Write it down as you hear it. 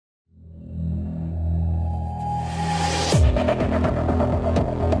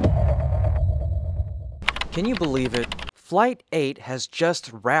Can you believe it? Flight 8 has just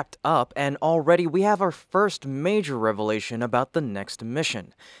wrapped up, and already we have our first major revelation about the next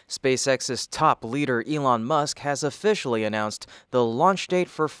mission. SpaceX's top leader Elon Musk has officially announced the launch date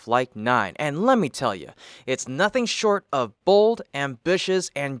for Flight 9, and let me tell you, it's nothing short of bold,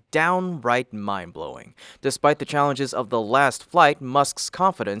 ambitious, and downright mind-blowing. Despite the challenges of the last flight, Musk's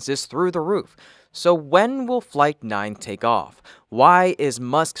confidence is through the roof. So when will Flight 9 take off? Why is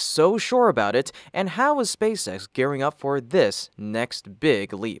Musk so sure about it? And how is SpaceX gearing up for this next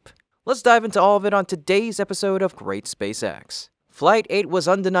big leap? Let's dive into all of it on today's episode of Great SpaceX. Flight 8 was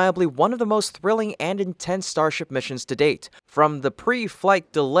undeniably one of the most thrilling and intense Starship missions to date. From the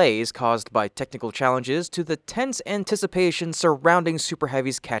pre-flight delays caused by technical challenges to the tense anticipation surrounding Super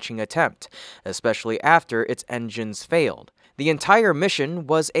Heavy's catching attempt, especially after its engines failed. The entire mission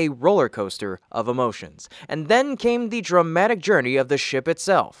was a roller coaster of emotions, and then came the dramatic journey of the ship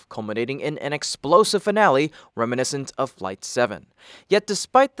itself, culminating in an explosive finale reminiscent of Flight 7. Yet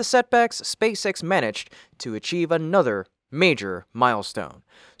despite the setbacks, SpaceX managed to achieve another major milestone.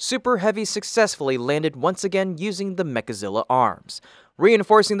 Super Heavy successfully landed once again using the Mechazilla arms,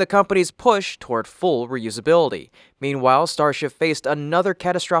 reinforcing the company's push toward full reusability. Meanwhile, Starship faced another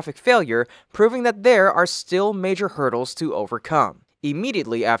catastrophic failure, proving that there are still major hurdles to overcome.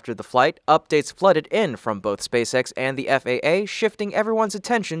 Immediately after the flight, updates flooded in from both SpaceX and the FAA, shifting everyone's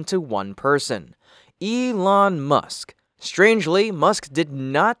attention to one person: Elon Musk. Strangely, Musk did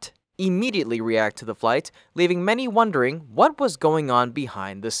not immediately react to the flight, leaving many wondering what was going on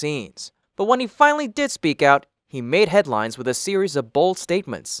behind the scenes. But when he finally did speak out, he made headlines with a series of bold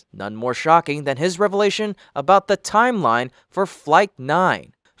statements, none more shocking than his revelation about the timeline for Flight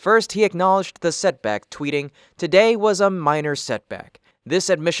 9. First, he acknowledged the setback, tweeting, "Today was a minor setback." This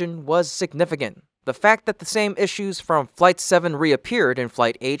admission was significant. The fact that the same issues from Flight 7 reappeared in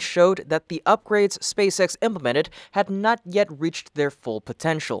Flight 8 showed that the upgrades SpaceX implemented had not yet reached their full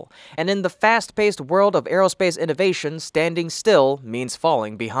potential. And in the fast-paced world of aerospace innovation, standing still means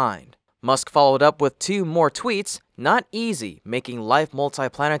falling behind. Musk followed up with 2 more tweets: "Not easy making life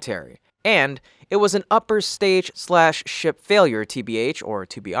multiplanetary," and "It was an upper stage / ship failure TBH, or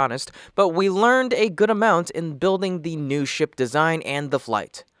to be honest, but we learned a good amount in building the new ship design and the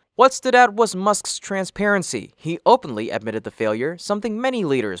flight." What stood out was Musk's transparency. He openly admitted the failure, something many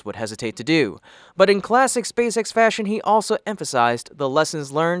leaders would hesitate to do. But in classic SpaceX fashion, he also emphasized the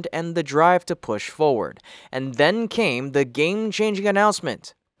lessons learned and the drive to push forward. And then came the game-changing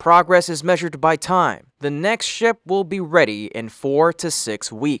announcement: progress is measured by time. The next ship will be ready in 4 to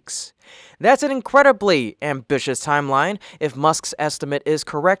 6 weeks. That's an incredibly ambitious timeline. If Musk's estimate is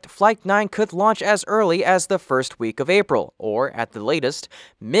correct, Flight 9 could launch as early as the first week of April, or at the latest,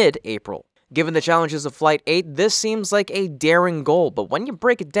 mid-April. Given the challenges of Flight 8, this seems like a daring goal, but when you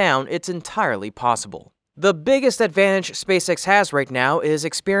break it down, it's entirely possible. The biggest advantage SpaceX has right now is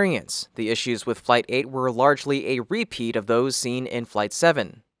experience. The issues with Flight 8 were largely a repeat of those seen in Flight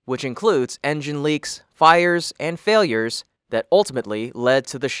 7, which includes engine leaks, fires, and failures that ultimately led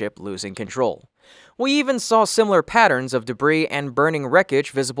to the ship losing control. We even saw similar patterns of debris and burning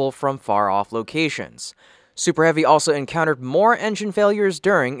wreckage visible from far-off locations. Super Heavy also encountered more engine failures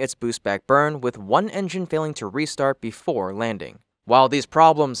during its boost-back burn, with one engine failing to restart before landing. While these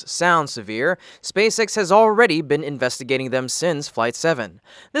problems sound severe, SpaceX has already been investigating them since Flight 7.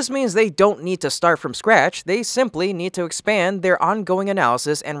 This means they don't need to start from scratch, they simply need to expand their ongoing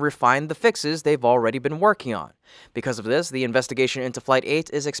analysis and refine the fixes they've already been working on. Because of this, the investigation into Flight 8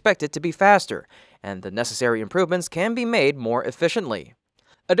 is expected to be faster, and the necessary improvements can be made more efficiently.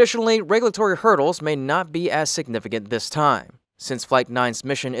 Additionally, regulatory hurdles may not be as significant this time. Since Flight 9's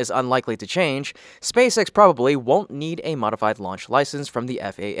mission is unlikely to change, SpaceX probably won't need a modified launch license from the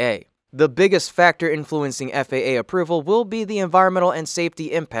FAA. The biggest factor influencing FAA approval will be the environmental and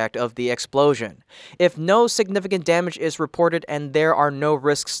safety impact of the explosion. If no significant damage is reported and there are no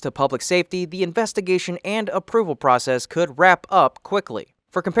risks to public safety, the investigation and approval process could wrap up quickly.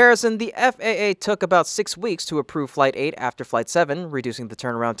 For comparison, the FAA took about 6 weeks to approve Flight 8 after Flight 7, reducing the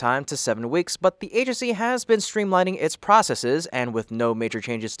turnaround time to 7 weeks, but the agency has been streamlining its processes, and with no major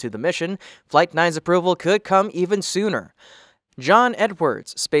changes to the mission, Flight 9's approval could come even sooner. John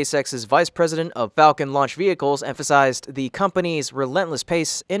Edwards, SpaceX's vice president of Falcon launch vehicles, emphasized the company's relentless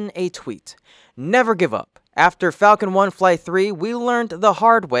pace in a tweet: "Never give up. After Falcon 1 Flight 3, we learned the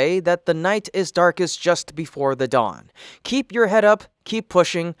hard way that the night is darkest just before the dawn. Keep your head up, keep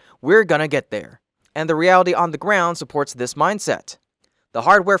pushing, we're gonna get there." And the reality on the ground supports this mindset. The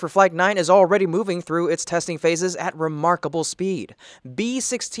hardware for Flight 9 is already moving through its testing phases at remarkable speed.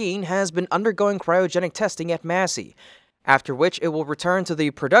 B-16 has been undergoing cryogenic testing at Massey, after which it will return to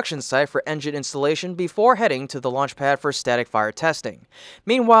the production site for engine installation before heading to the launch pad for static fire testing.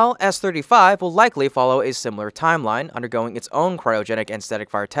 Meanwhile, S-35 will likely follow a similar timeline, undergoing its own cryogenic and static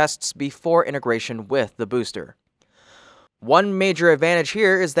fire tests before integration with the booster. One major advantage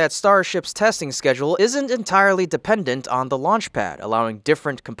here is that Starship's testing schedule isn't entirely dependent on the launch pad, allowing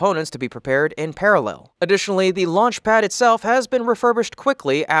different components to be prepared in parallel. Additionally, the launch pad itself has been refurbished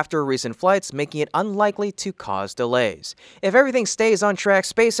quickly after recent flights, making it unlikely to cause delays. If everything stays on track,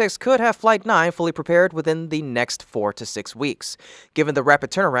 SpaceX could have Flight 9 fully prepared within the next 4 to 6 weeks. Given the rapid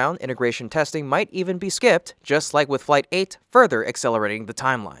turnaround, integration testing might even be skipped, just like with Flight 8, further accelerating the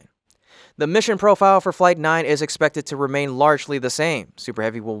timeline. The mission profile for Flight 9 is expected to remain largely the same. Super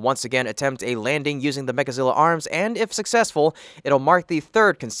Heavy will once again attempt a landing using the Megazilla arms, and if successful, it'll mark the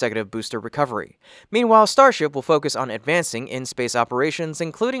third consecutive booster recovery. Meanwhile, Starship will focus on advancing in-space operations,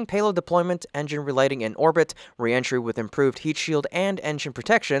 including payload deployment, engine relighting in orbit, re-entry with improved heat shield and engine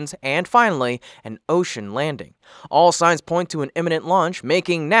protections, and finally, an ocean landing. All signs point to an imminent launch,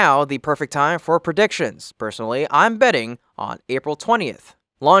 making now the perfect time for predictions. Personally, I'm betting on April 20th.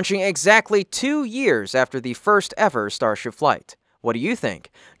 Launching exactly 2 years after the first ever Starship flight. What do you think?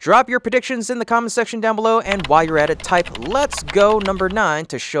 Drop your predictions in the comment section down below, and while you're at it, type "Let's Go number 9"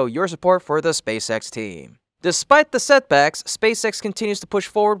 to show your support for the SpaceX team. Despite the setbacks, SpaceX continues to push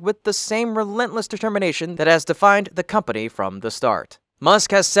forward with the same relentless determination that has defined the company from the start.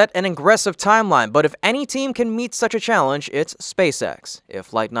 Musk has set an aggressive timeline, but if any team can meet such a challenge, it's SpaceX. If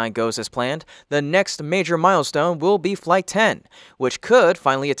Flight 9 goes as planned, the next major milestone will be Flight 10, which could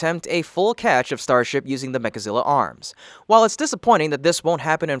finally attempt a full catch of Starship using the Megazilla arms. While it's disappointing that this won't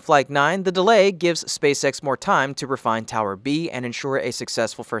happen in Flight 9, the delay gives SpaceX more time to refine Tower B and ensure a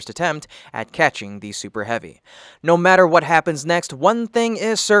successful first attempt at catching the Super Heavy. No matter what happens next, one thing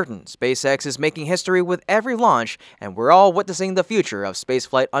is certain: SpaceX is making history with every launch, and we're all witnessing the future of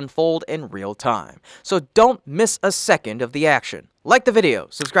spaceflight unfold in real time. So don't miss a second of the action. Like the video,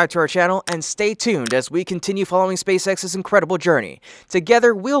 subscribe to our channel, and stay tuned as we continue following SpaceX's incredible journey.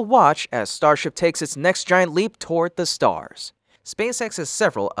 Together, we'll watch as Starship takes its next giant leap toward the stars. SpaceX has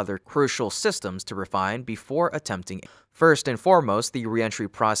several other crucial systems to refine before attempting. First and foremost, the re-entry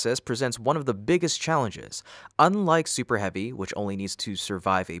process presents one of the biggest challenges. Unlike Super Heavy, which only needs to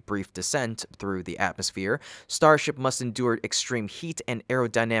survive a brief descent through the atmosphere, Starship must endure extreme heat and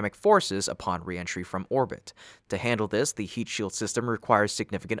aerodynamic forces upon re-entry from orbit. To handle this, the heat shield system requires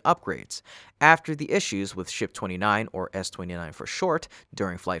significant upgrades. After the issues with Ship 29, or S-29 for short,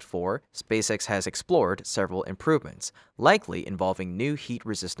 during Flight 4, SpaceX has explored several improvements, likely involving new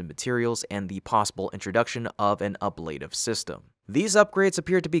heat-resistant materials and the possible introduction of an ablative system. These upgrades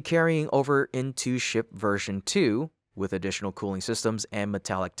appear to be carrying over into Ship version 2, with additional cooling systems and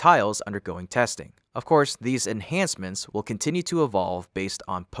metallic tiles undergoing testing. Of course, these enhancements will continue to evolve based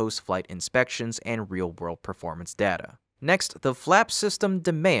on post-flight inspections and real-world performance data. Next, the flap system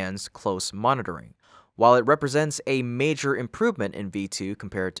demands close monitoring. While it represents a major improvement in V2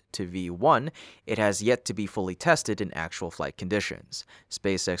 compared to V1, it has yet to be fully tested in actual flight conditions.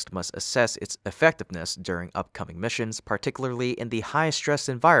 SpaceX must assess its effectiveness during upcoming missions, particularly in the high-stress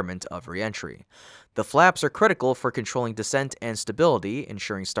environment of re-entry. The flaps are critical for controlling descent and stability,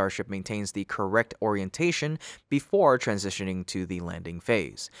 ensuring Starship maintains the correct orientation before transitioning to the landing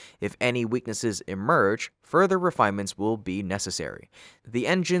phase. If any weaknesses emerge, further refinements will be necessary. The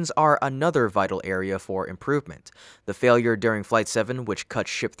engines are another vital area for improvement. The failure during Flight 7, which cut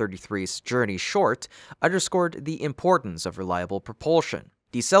Ship 33's journey short, underscored the importance of reliable propulsion.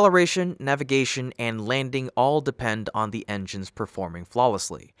 Deceleration, navigation, and landing all depend on the engines performing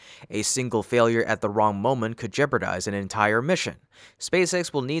flawlessly. A single failure at the wrong moment could jeopardize an entire mission.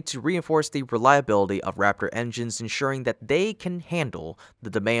 SpaceX will need to reinforce the reliability of Raptor engines, ensuring that they can handle the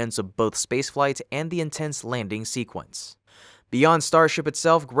demands of both spaceflight and the intense landing sequence. Beyond Starship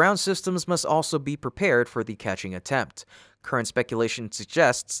itself, ground systems must also be prepared for the catching attempt. Current speculation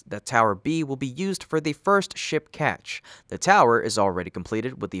suggests that Tower B will be used for the first ship catch. The tower is already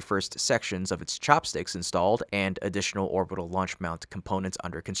completed, with the first sections of its chopsticks installed and additional orbital launch mount components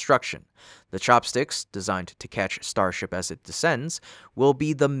under construction. The chopsticks, designed to catch Starship as it descends, will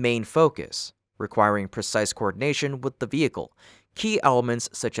be the main focus, requiring precise coordination with the vehicle. Key elements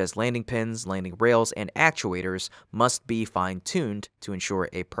such as landing pins, landing rails, and actuators must be fine-tuned to ensure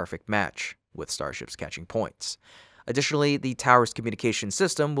a perfect match with Starship's catching points. Additionally, the tower's communication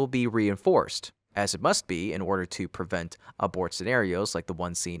system will be reinforced, as it must be in order to prevent abort scenarios like the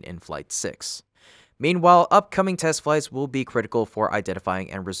one seen in Flight 6. Meanwhile, upcoming test flights will be critical for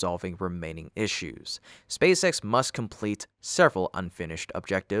identifying and resolving remaining issues. SpaceX must complete several unfinished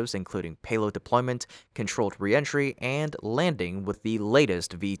objectives, including payload deployment, controlled re-entry, and landing with the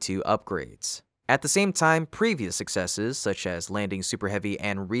latest V2 upgrades. At the same time, previous successes, such as landing Super Heavy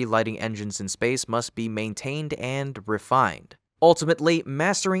and relighting engines in space, must be maintained and refined. Ultimately,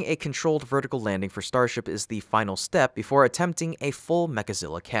 mastering a controlled vertical landing for Starship is the final step before attempting a full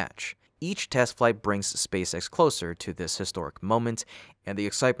Mechazilla catch. Each test flight brings SpaceX closer to this historic moment, and the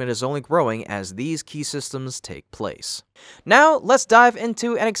excitement is only growing as these key systems take place. Now, let's dive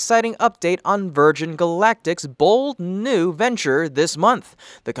into an exciting update on Virgin Galactic's bold new venture this month.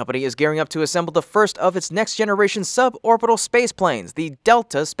 The company is gearing up to assemble the first of its next-generation suborbital spaceplanes, the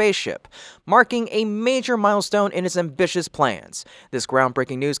Delta spaceship, marking a major milestone in its ambitious plans. This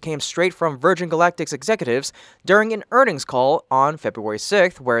groundbreaking news came straight from Virgin Galactic's executives during an earnings call on February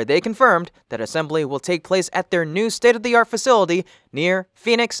 6th, where they confirmed that assembly will take place at their new state-of-the-art facility near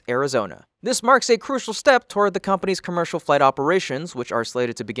Phoenix, Arizona. This marks a crucial step toward the company's commercial flight operations, which are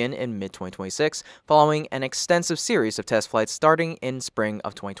slated to begin in mid-2026, following an extensive series of test flights starting in spring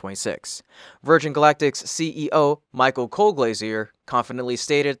of 2026. Virgin Galactic's CEO, Michael Colglazier, confidently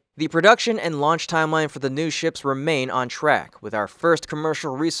stated, "The production and launch timeline for the new ships remain on track, with our first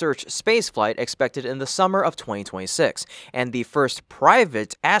commercial research spaceflight expected in the summer of 2026, and the first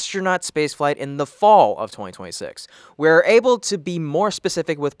private astronaut spaceflight in the fall of 2026. We're able to be more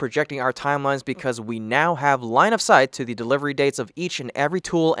specific with projecting our timelines because we now have line of sight to the delivery dates of each and every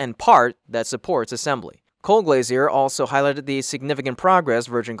tool and part that supports assembly." Colglazier also highlighted the significant progress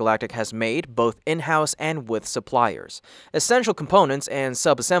Virgin Galactic has made, both in-house and with suppliers. Essential components and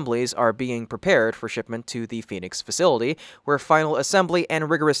sub-assemblies are being prepared for shipment to the Phoenix facility, where final assembly and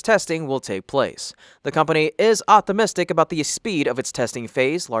rigorous testing will take place. The company is optimistic about the speed of its testing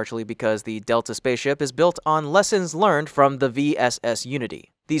phase, largely because the Delta spaceship is built on lessons learned from the VSS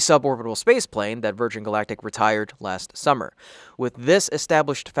Unity, the suborbital spaceplane that Virgin Galactic retired last summer. With this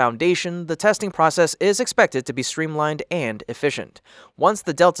established foundation, the testing process is expected to be streamlined and efficient. Once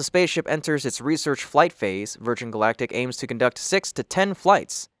the Delta spaceship enters its research flight phase, Virgin Galactic aims to conduct 6 to 10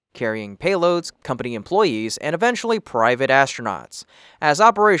 flights, carrying payloads, company employees, and eventually private astronauts. As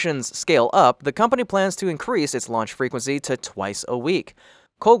operations scale up, the company plans to increase its launch frequency to twice a week.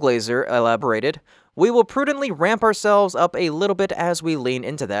 Colglazier elaborated, "We will prudently ramp ourselves up a little bit as we lean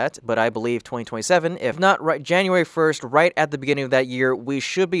into that, but I believe 2027, if not right January 1st, right at the beginning of that year, we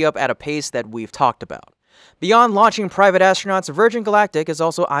should be up at a pace that we've talked about." Beyond launching private astronauts, Virgin Galactic is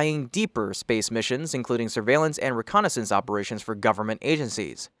also eyeing deeper space missions, including surveillance and reconnaissance operations for government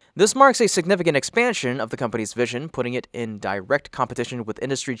agencies. This marks a significant expansion of the company's vision, putting it in direct competition with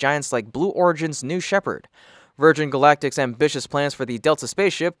industry giants like Blue Origin's New Shepard. Virgin Galactic's ambitious plans for the Delta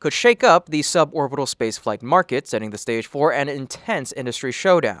spaceship could shake up the suborbital spaceflight market, setting the stage for an intense industry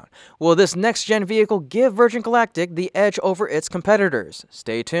showdown. Will this next-gen vehicle give Virgin Galactic the edge over its competitors?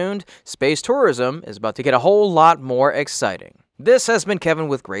 Stay tuned. Space tourism is about to get a whole lot more exciting. This has been Kevin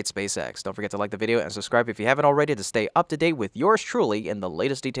with Great SpaceX. Don't forget to like the video and subscribe if you haven't already to stay up to date with yours truly in the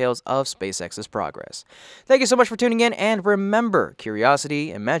latest details of SpaceX's progress. Thank you so much for tuning in, and remember,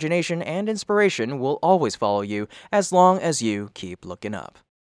 curiosity, imagination, and inspiration will always follow you as long as you keep looking up.